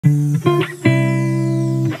Welcome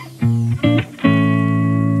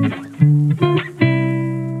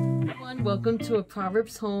to A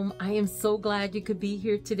Proverbs Home. I am so glad you could be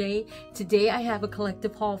here today. Today I have a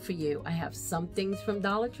collective haul for you. I have some things from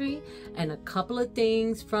Dollar Tree and a couple of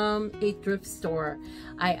things from a thrift store.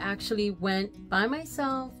 I actually went by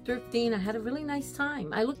myself thrifting. I had a really nice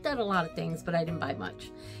time. I looked at a lot of things, but I didn't buy much.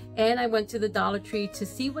 And I went to the Dollar Tree to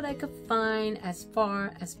see what I could find as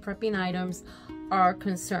far as prepping items are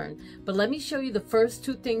concerned. But let me show you the first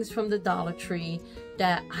two things from the Dollar Tree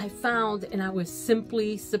that I found and I was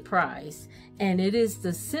simply surprised. And it is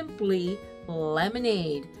the Simply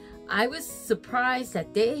lemonade. I was surprised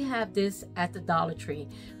that they have this at the Dollar Tree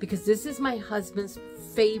because this is my husband's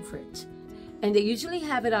favorite. And they usually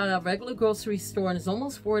have it at a regular grocery store and it's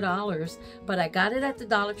almost $4, but I got it at the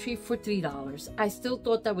Dollar Tree for $3. I still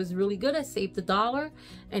thought that was really good. I saved $1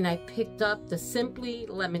 and I picked up the Simply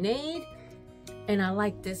lemonade. And I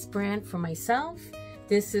like this brand for myself.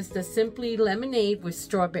 This is the Simply lemonade with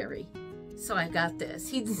strawberry. So I got this.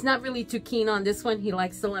 He's not really too keen on this one. He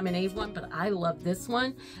likes the lemonade one, but I love this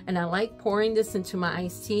one. And I like pouring this into my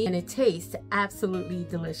iced tea and it tastes absolutely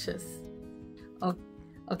delicious.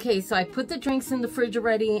 Okay, so I put the drinks in the fridge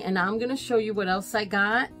already and I'm gonna show you what else I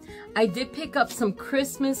got. I did pick up some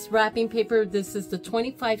Christmas wrapping paper. This is the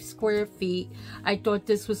 25 square feet. I thought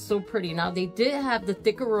this was so pretty. Now they did have the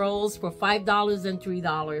thicker rolls for $5 and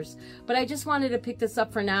 $3, but I just wanted to pick this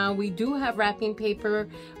up for now. We do have wrapping paper,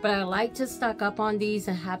 but I like to stock up on these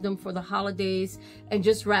and have them for the holidays and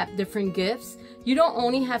just wrap different gifts. You don't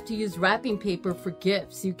only have to use wrapping paper for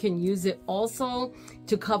gifts. You can use it also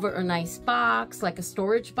to cover a nice box, like a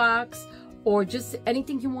storage box, or just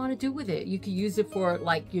anything you want to do with it. You can use it for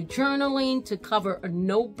like your journaling, to cover a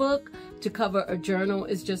notebook, to cover a journal.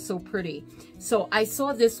 It's just so pretty. So I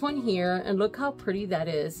saw this one here and look how pretty that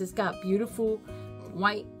is. It's got beautiful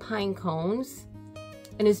white pine cones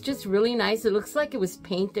and it's just really nice. It looks like it was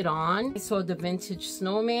painted on. I saw the vintage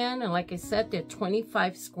snowman and like I said, they're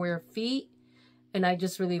 25 square feet. And I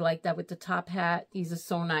just really like that with the top hat. These are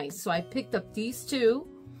so nice. So I picked up these two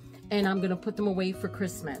and I'm gonna put them away for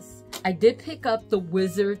Christmas. I did pick up the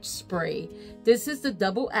Wizard Spray. This is the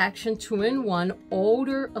double action 2-in-1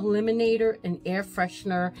 odor eliminator and air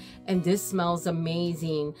freshener. And this smells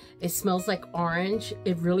amazing. It smells like orange.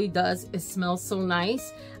 It really does. It smells so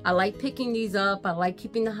nice. I like picking these up. I like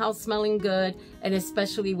keeping the house smelling good, and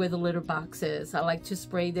especially where the litter box is. I like to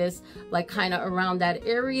spray this like kind of around that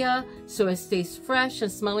area so it stays fresh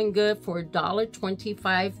and smelling good for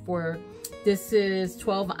 $1.25 for, this is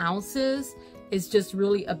 12 ounces. It's just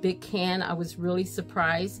really a big can. I was really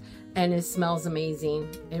surprised and it smells amazing.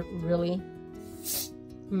 It really,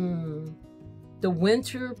 The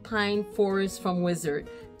Winter Pine Forest from Wizard.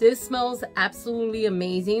 This smells absolutely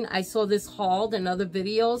amazing. I saw this hauled in other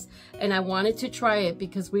videos and I wanted to try it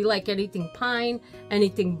because we like anything pine,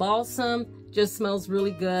 anything balsam. Just smells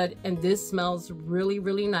really good, and this smells really,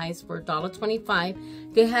 really nice for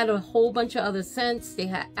 $1.25. They had a whole bunch of other scents. They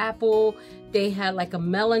had apple, they had like a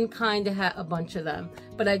melon kind, they had a bunch of them,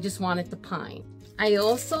 but I just wanted the pine. I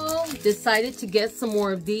also decided to get some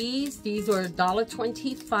more of these. These are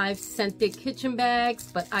 $1.25 scented kitchen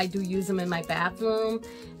bags, but I do use them in my bathroom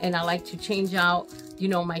and I like to change out, you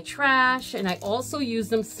know, my trash, and I also use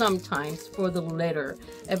them sometimes for the litter.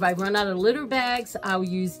 If I run out of litter bags, I'll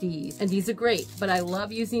use these, and these are great. But I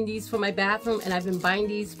love using these for my bathroom, and I've been buying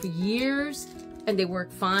these for years and they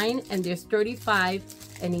work fine, and there's 35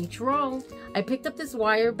 in each row. I picked up this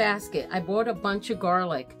wire basket. I bought a bunch of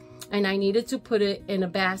garlic and I needed to put it in a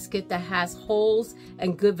basket that has holes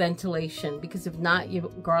and good ventilation, because if not, your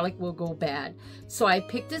garlic will go bad. So I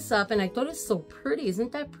picked this up and I thought it's so pretty.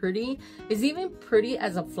 Isn't that pretty? It's even pretty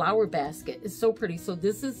as a flower basket. It's so pretty. So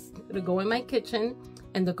this is gonna go in my kitchen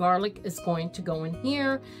and the garlic is going to go in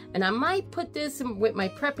here. And I might put this in with my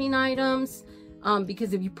prepping items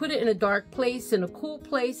because if you put it in a dark place, in a cool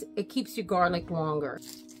place, it keeps your garlic longer.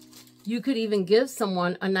 You could even give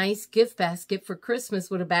someone a nice gift basket for Christmas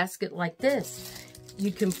with a basket like this.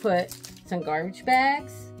 You can put some garbage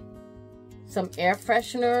bags, some air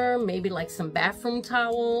freshener, maybe like some bathroom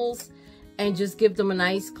towels, and just give them a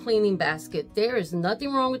nice cleaning basket. There is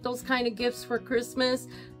nothing wrong with those kind of gifts for Christmas.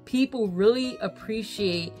 People really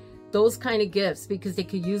appreciate those kind of gifts because they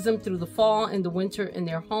could use them through the fall and the winter in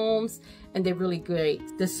their homes, and they're really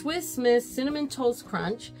great. The Swiss Miss Cinnamon Toast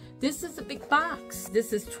Crunch. This is a big box.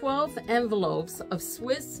 This is 12 envelopes of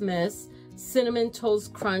Swiss Miss Cinnamon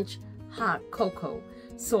Toast Crunch hot cocoa.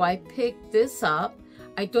 So I picked this up.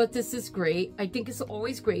 I thought this is great. I think it's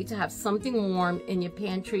always great to have something warm in your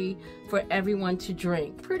pantry for everyone to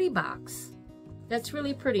drink. Pretty box. That's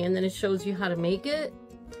really pretty. And then it shows you how to make it.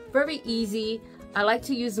 Very easy. I like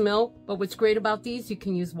to use milk, but what's great about these, you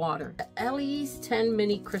can use water. Ellie's 10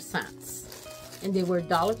 mini croissants, and they were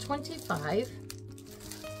 $1.25.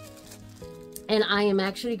 And I am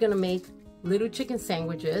actually gonna make little chicken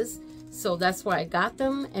sandwiches. So that's why I got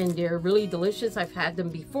them, and they're really delicious. I've had them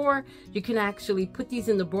before. You can actually put these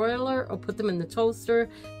in the broiler or put them in the toaster,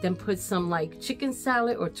 then put some like chicken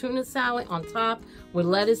salad or tuna salad on top with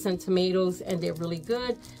lettuce and tomatoes, and they're really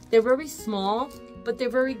good. They're very small, but they're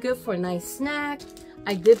very good for a nice snack.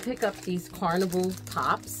 I did pick up these carnival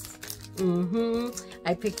pops.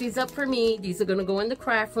 I picked these up for me. These are gonna go in the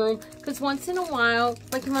craft room, because once in a while,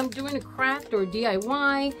 like if I'm doing a craft or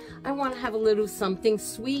DIY, I want to have a little something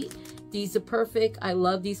sweet. These are perfect. I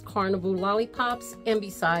love these carnival lollipops, and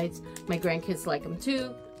besides, my grandkids like them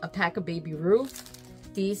too. A pack of Baby Ruth.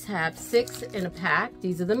 These have 6 in a pack.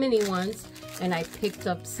 These are the mini ones. And I picked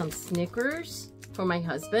up some Snickers for my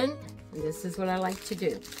husband. And this is what I like to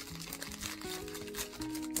do.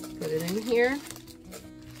 Put it in here,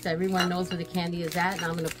 so everyone knows where the candy is at. And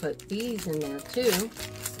I'm gonna put these in there too.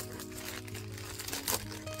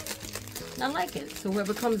 I like it. So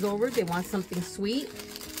whoever comes over, they want something sweet.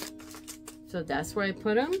 So that's where I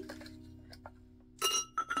put them.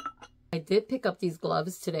 I did pick up these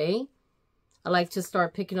gloves today. I like to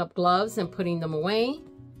start picking up gloves and putting them away.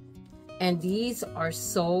 And these are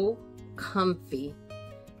so comfy.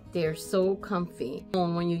 They're so comfy.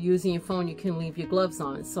 When you're using your phone, you can leave your gloves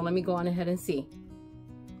on. So let me go on ahead and see.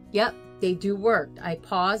 Yep, they do work. I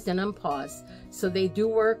paused and unpaused. So they do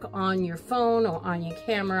work on your phone or on your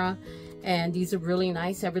camera. And these are really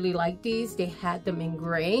nice. I really like these. They had them in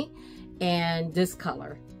gray and this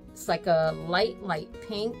color. It's like a light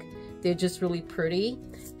pink. They're just really pretty.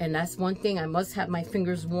 And that's one thing, I must have my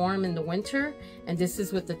fingers warm in the winter. And this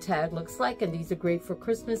is what the tag looks like. And these are great for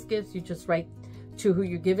Christmas gifts. You just write to who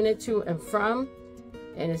you're giving it to and from.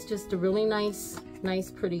 And it's just a really nice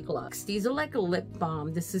pretty gloves. These are like a lip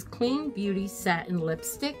balm. This is Clean Beauty Satin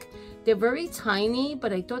Lipstick. They're very tiny,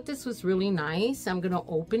 but I thought this was really nice. I'm gonna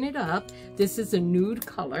open it up. This is a nude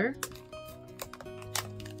color.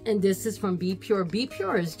 And this is from Be Pure. Be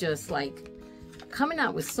Pure is just like coming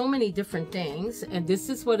out with so many different things. And this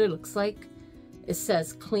is what it looks like. It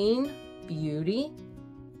says Clean Beauty.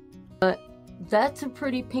 But that's a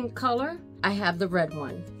pretty pink color. I have the red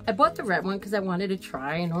one. I bought the red one because I wanted to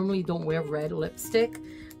try. I normally don't wear red lipstick,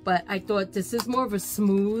 but I thought this is more of a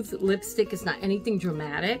smooth lipstick. It's not anything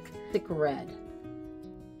dramatic. Thick red.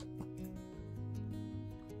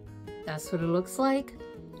 That's what it looks like.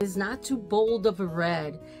 It's not too bold of a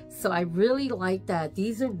red, so I really like that.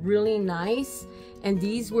 These are really nice, and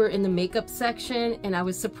these were in the makeup section, and I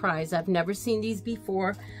was surprised. I've never seen these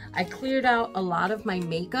before. I cleared out a lot of my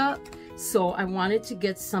makeup, so I wanted to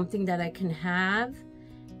get something that I can have,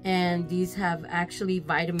 and these have actually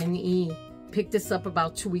vitamin E. Picked this up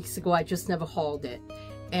about 2 weeks ago. I just never hauled it.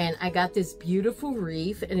 And I got this beautiful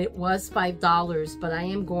wreath, and it was $5, but I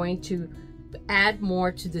am going to add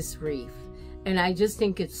more to this wreath. And I just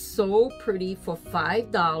think it's so pretty for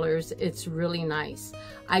 $5. It's really nice.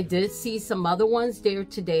 I did see some other ones there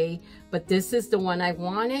today, but this is the one I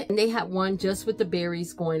wanted. And they had one just with the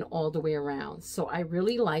berries going all the way around. So I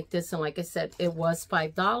really like this. And like I said, it was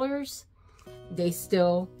 $5. They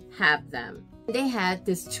still have them. They had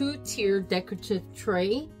this 2-tier decorative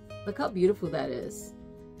tray. Look how beautiful that is.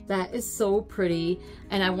 That is so pretty,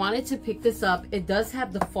 and I wanted to pick this up. It does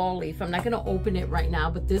have the fall leaf. I'm not going to open it right now,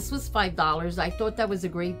 but this was $5. I thought that was a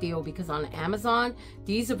great deal because on Amazon,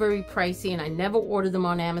 these are very pricey, and I never order them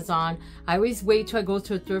on Amazon. I always wait till I go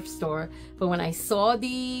to a thrift store, but when I saw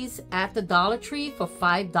these at the Dollar Tree for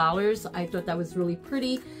 $5, I thought that was really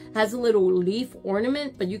pretty. It has a little leaf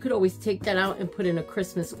ornament, but you could always take that out and put in a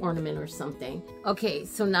Christmas ornament or something. Okay,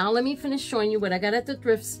 so now let me finish showing you what I got at the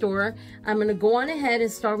thrift store. I'm going to go on ahead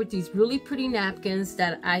and start with these really pretty napkins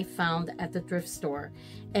that I found at the thrift store.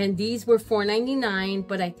 And these were $4.99,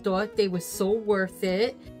 but I thought they were so worth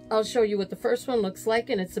it. I'll show you what the first one looks like,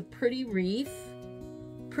 and it's a pretty wreath.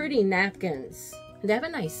 Pretty napkins. They have a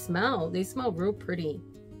nice smell. They smell real pretty.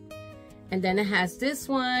 And then it has this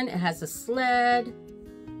one. It has a sled.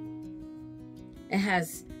 It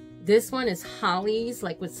has, this one is hollies,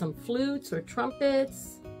 like with some flutes or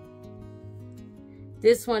trumpets.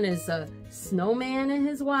 This one is a snowman and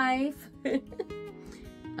his wife.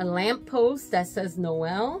 A lamppost that says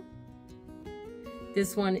Noel.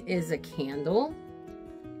 This one is a candle.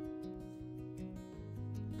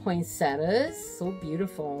 Poinsettias, so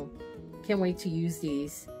beautiful. Can't wait to use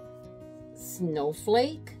these.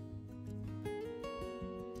 Snowflake.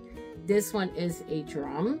 This one is a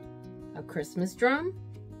drum, a Christmas drum.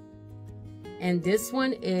 And this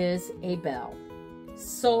one is a bell.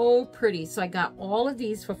 So pretty. So I got all of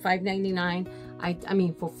these for $5.99. I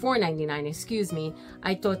mean for $4.99, excuse me.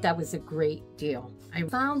 I thought that was a great deal. I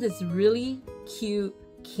found this really cute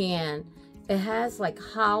can. It has like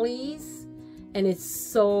hollies and it's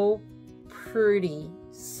so pretty,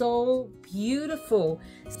 so beautiful.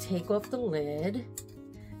 Let's take off the lid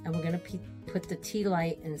and we're gonna put the tea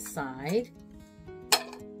light inside.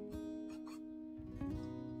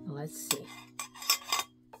 Let's see.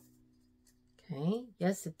 Okay,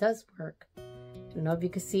 yes, it does work. I don't know if you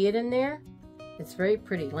can see it in there. It's very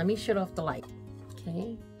pretty. Let me shut off the light.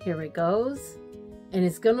 Okay, here it goes. And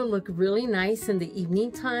it's gonna look really nice in the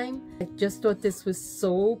evening time. I just thought this was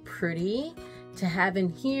so pretty to have in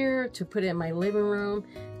here, to put it in my living room.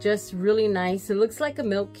 Just really nice. It looks like a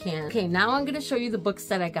milk can. Okay, now I'm gonna show you the books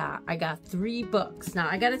that I got. I got 3 books. Now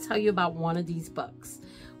I gotta tell you about one of these books.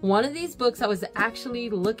 One of these books, I was actually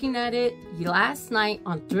looking at it last night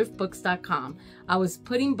on thriftbooks.com. I was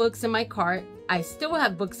putting books in my cart. I still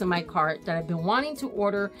have books in my cart that I've been wanting to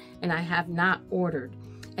order and I have not ordered.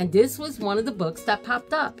 And this was one of the books that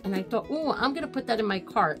popped up. And I thought, oh, I'm going to put that in my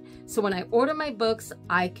cart. So when I order my books,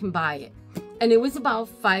 I can buy it. And it was about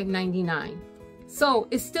 $5.99. So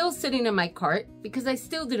it's still sitting in my cart because I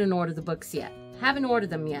still didn't order the books yet. Haven't ordered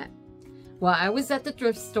them yet. Well, I was at the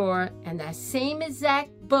thrift store and that same exact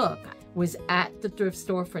book was at the thrift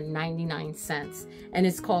store for 99 cents. And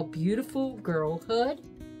it's called Beautiful Girlhood.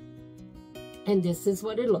 And this is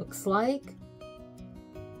what it looks like.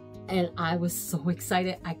 And I was so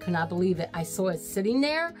excited. I could not believe it. I saw it sitting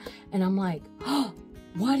there and I'm like, oh,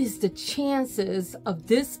 what is the chances of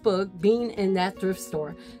this book being in that thrift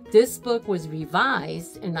store? This book was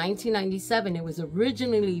revised in 1997. It was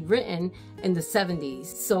originally written in the 70s.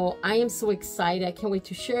 So I am so excited. I can't wait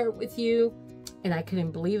to share it with you. And I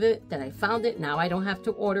couldn't believe it that I found it. Now I don't have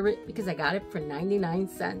to order it because I got it for 99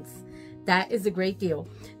 cents. That is a great deal.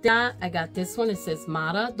 I got this one. It says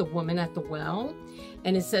Mata, the Woman at the Well.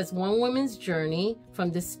 And it says One Woman's Journey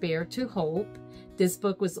from Despair to Hope. This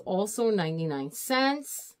book was also 99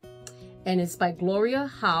 cents. And it's by Gloria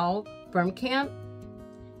Howe Brumkamp.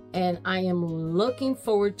 And I am looking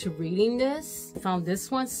forward to reading this. I found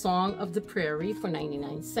this one, Song of the Prairie, for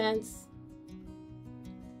 99 cents.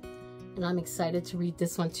 And I'm excited to read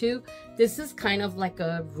this one too. This is kind of like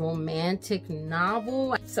a romantic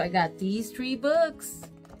novel. So I got these 3 books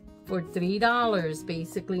for $3,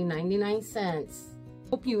 basically 99 cents.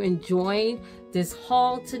 Hope you enjoyed this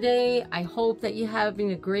haul today. I hope that you're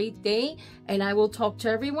having a great day, and I will talk to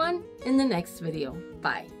everyone in the next video.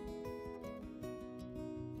 Bye.